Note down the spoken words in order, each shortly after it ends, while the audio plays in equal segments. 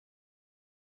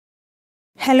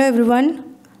Hello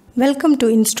everyone, welcome to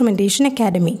Instrumentation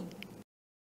Academy.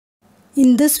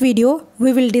 In this video,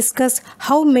 we will discuss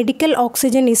how medical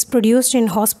oxygen is produced in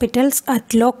hospitals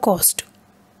at low cost.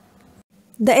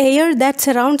 The air that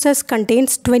surrounds us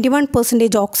contains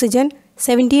 21% oxygen,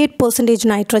 78%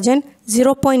 nitrogen,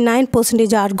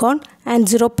 0.9% argon and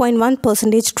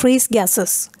 0.1% trace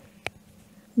gases.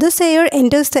 This air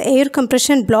enters the air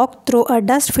compression block through a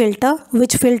dust filter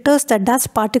which filters the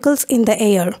dust particles in the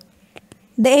air.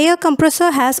 The air compressor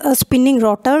has a spinning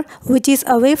rotor which is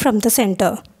away from the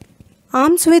center.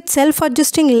 Arms with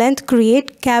self-adjusting length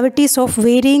create cavities of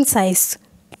varying size.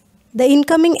 The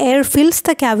incoming air fills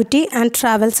the cavity and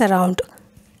travels around.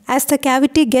 As the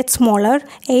cavity gets smaller,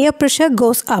 air pressure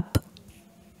goes up.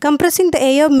 Compressing the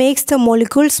air makes the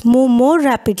molecules move more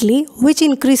rapidly, which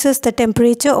increases the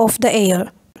temperature of the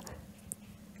air.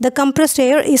 The compressed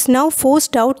air is now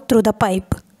forced out through the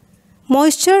pipe.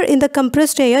 Moisture in the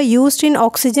compressed air used in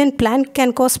oxygen plant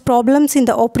can cause problems in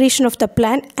the operation of the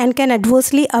plant and can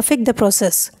adversely affect the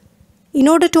process. In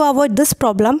order to avoid this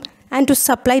problem and to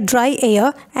supply dry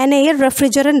air, an air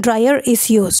refrigerant dryer is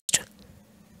used.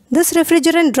 This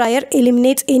refrigerant dryer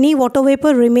eliminates any water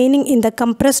vapor remaining in the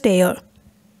compressed air.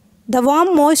 The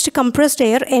warm moist compressed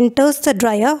air enters the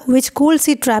dryer which cools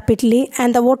it rapidly,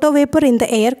 and the water vapor in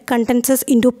the air condenses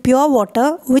into pure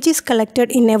water which is collected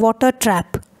in a water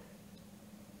trap.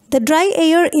 The dry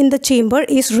air in the chamber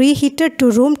is reheated to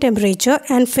room temperature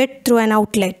and fed through an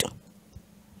outlet.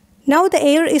 Now the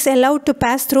air is allowed to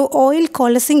pass through oil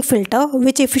coalescing filter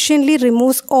which efficiently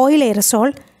removes oil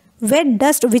aerosol, wet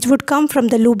dust which would come from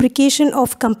the lubrication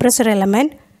of compressor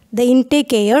element, the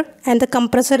intake air and the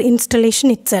compressor installation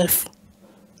itself.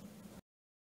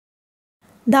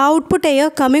 The output air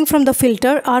coming from the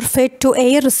filter are fed to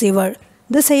air receiver.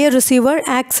 This air receiver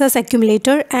acts as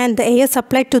accumulator and the air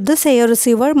supplied to this air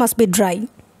receiver must be dry.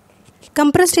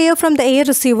 Compressed air from the air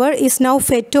receiver is now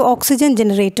fed to oxygen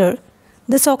generator.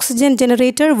 This oxygen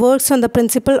generator works on the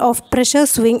principle of pressure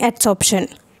swing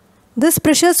adsorption. This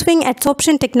pressure swing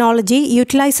adsorption technology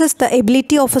utilizes the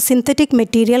ability of a synthetic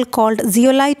material called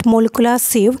Zeolite Molecular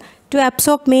Sieve to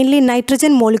absorb mainly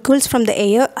nitrogen molecules from the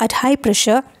air at high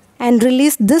pressure and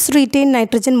release this retained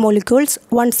nitrogen molecules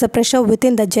once the pressure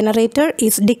within the generator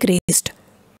is decreased.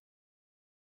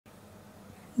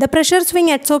 The pressure swing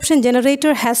adsorption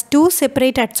generator has two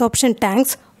separate adsorption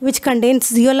tanks which contains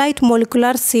zeolite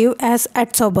molecular sieve as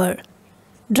adsorber.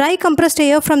 Dry compressed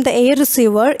air from the air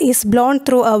receiver is blown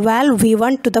through a valve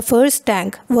V1 to the first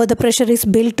tank where the pressure is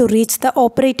built to reach the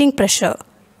operating pressure.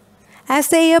 As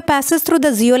the air passes through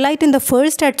the zeolite in the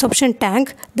first adsorption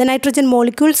tank, the nitrogen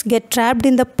molecules get trapped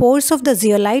in the pores of the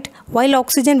zeolite while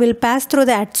oxygen will pass through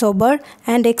the adsorber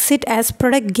and exit as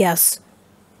product gas.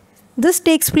 This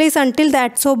takes place until the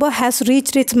adsorber has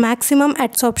reached its maximum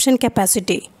adsorption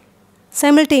capacity.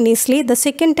 Simultaneously, the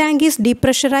second tank is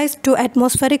depressurized to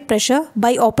atmospheric pressure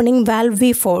by opening valve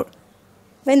V4.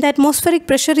 When the atmospheric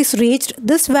pressure is reached,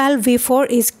 this valve V4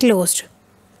 is closed.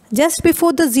 Just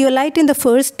before the zeolite in the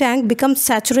first tank becomes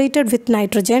saturated with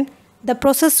nitrogen, the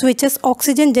process switches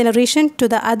oxygen generation to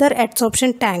the other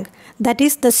adsorption tank, that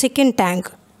is the second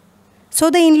tank. So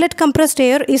the inlet compressed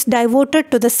air is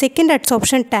diverted to the second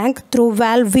adsorption tank through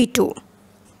valve V2.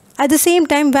 At the same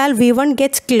time, valve V1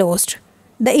 gets closed.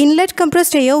 The inlet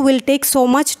compressed air will take so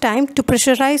much time to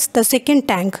pressurize the second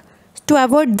tank. To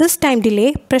avoid this time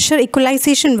delay, pressure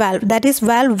equalization valve, that is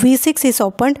valve V6 is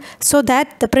opened so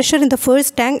that the pressure in the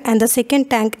first tank and the second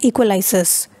tank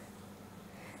equalizes.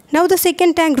 Now the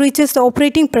second tank reaches the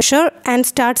operating pressure and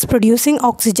starts producing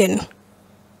oxygen.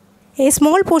 A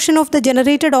small portion of the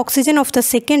generated oxygen of the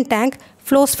second tank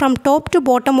flows from top to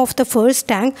bottom of the first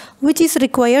tank, which is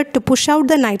required to push out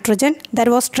the nitrogen that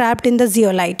was trapped in the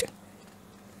zeolite.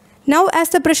 Now as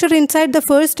the pressure inside the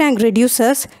first tank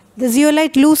reduces, the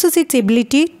zeolite loses its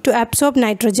ability to absorb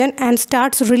nitrogen and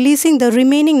starts releasing the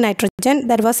remaining nitrogen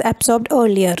that was absorbed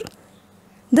earlier.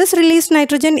 This released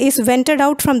nitrogen is vented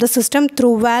out from the system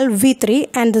through valve V3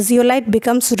 and the zeolite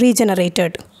becomes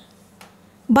regenerated.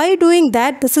 By doing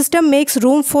that, the system makes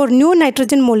room for new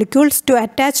nitrogen molecules to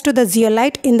attach to the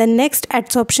zeolite in the next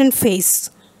adsorption phase.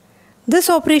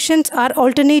 These operations are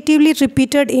alternatively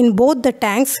repeated in both the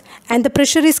tanks and the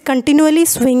pressure is continually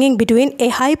swinging between a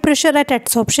high pressure at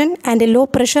adsorption and a low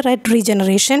pressure at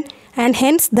regeneration, and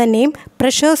hence the name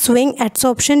pressure swing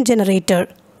adsorption generator.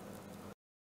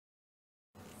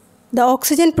 The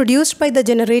oxygen produced by the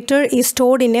generator is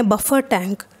stored in a buffer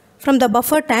tank. From the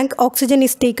buffer tank, oxygen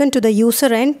is taken to the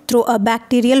user end through a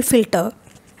bacterial filter.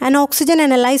 An oxygen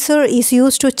analyzer is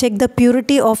used to check the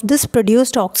purity of this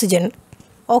produced oxygen.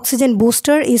 oxygen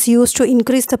booster is used to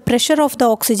increase the pressure of the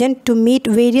oxygen to meet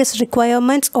various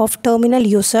requirements of terminal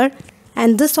user,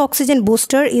 and this oxygen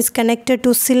booster is connected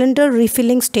to cylinder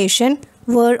refilling station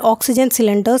where oxygen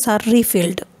cylinders are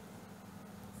refilled.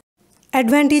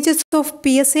 Advantages of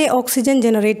PSA oxygen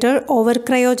generator over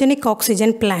cryogenic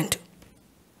oxygen plant.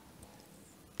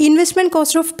 Investment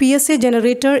cost of PSA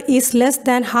generator is less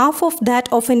than half of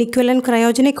that of an equivalent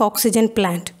cryogenic oxygen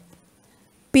plant.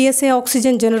 PSA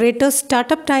oxygen generator's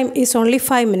startup time is only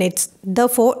 5 minutes.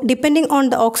 Therefore, depending on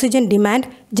the oxygen demand,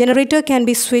 generator can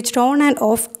be switched on and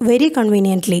off very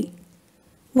conveniently.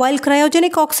 While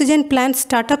cryogenic oxygen plant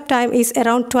startup time is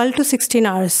around 12 to 16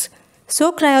 hours.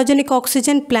 So, cryogenic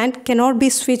oxygen plant cannot be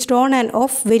switched on and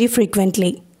off very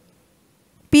frequently.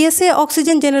 PSA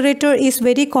oxygen generator is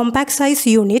very compact size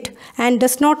unit and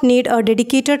does not need a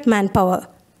dedicated manpower.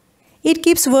 It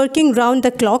keeps working round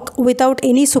the clock without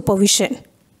any supervision.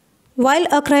 While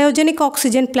a cryogenic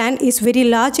oxygen plant is very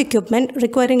large equipment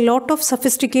requiring lot of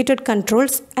sophisticated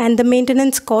controls and the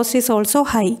maintenance cost is also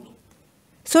high.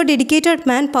 So dedicated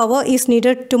manpower is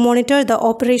needed to monitor the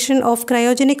operation of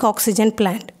cryogenic oxygen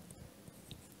plant.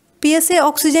 PSA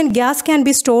oxygen gas can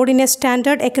be stored in a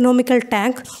standard economical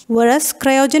tank, whereas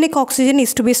cryogenic oxygen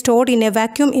is to be stored in a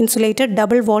vacuum insulated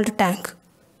double-walled tank.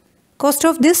 Cost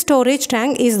of this storage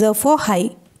tank is therefore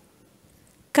high.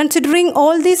 Considering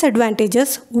all these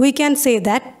advantages, we can say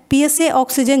that PSA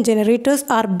oxygen generators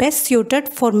are best suited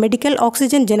for medical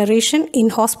oxygen generation in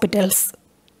hospitals.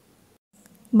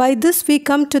 By this we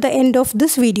come to the end of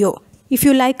this video. If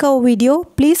you like our video,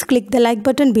 please click the like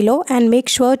button below and make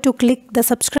sure to click the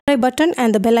subscribe button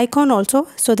and the bell icon also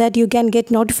so that you can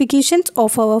get notifications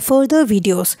of our further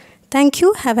videos. Thank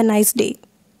you. Have a nice day.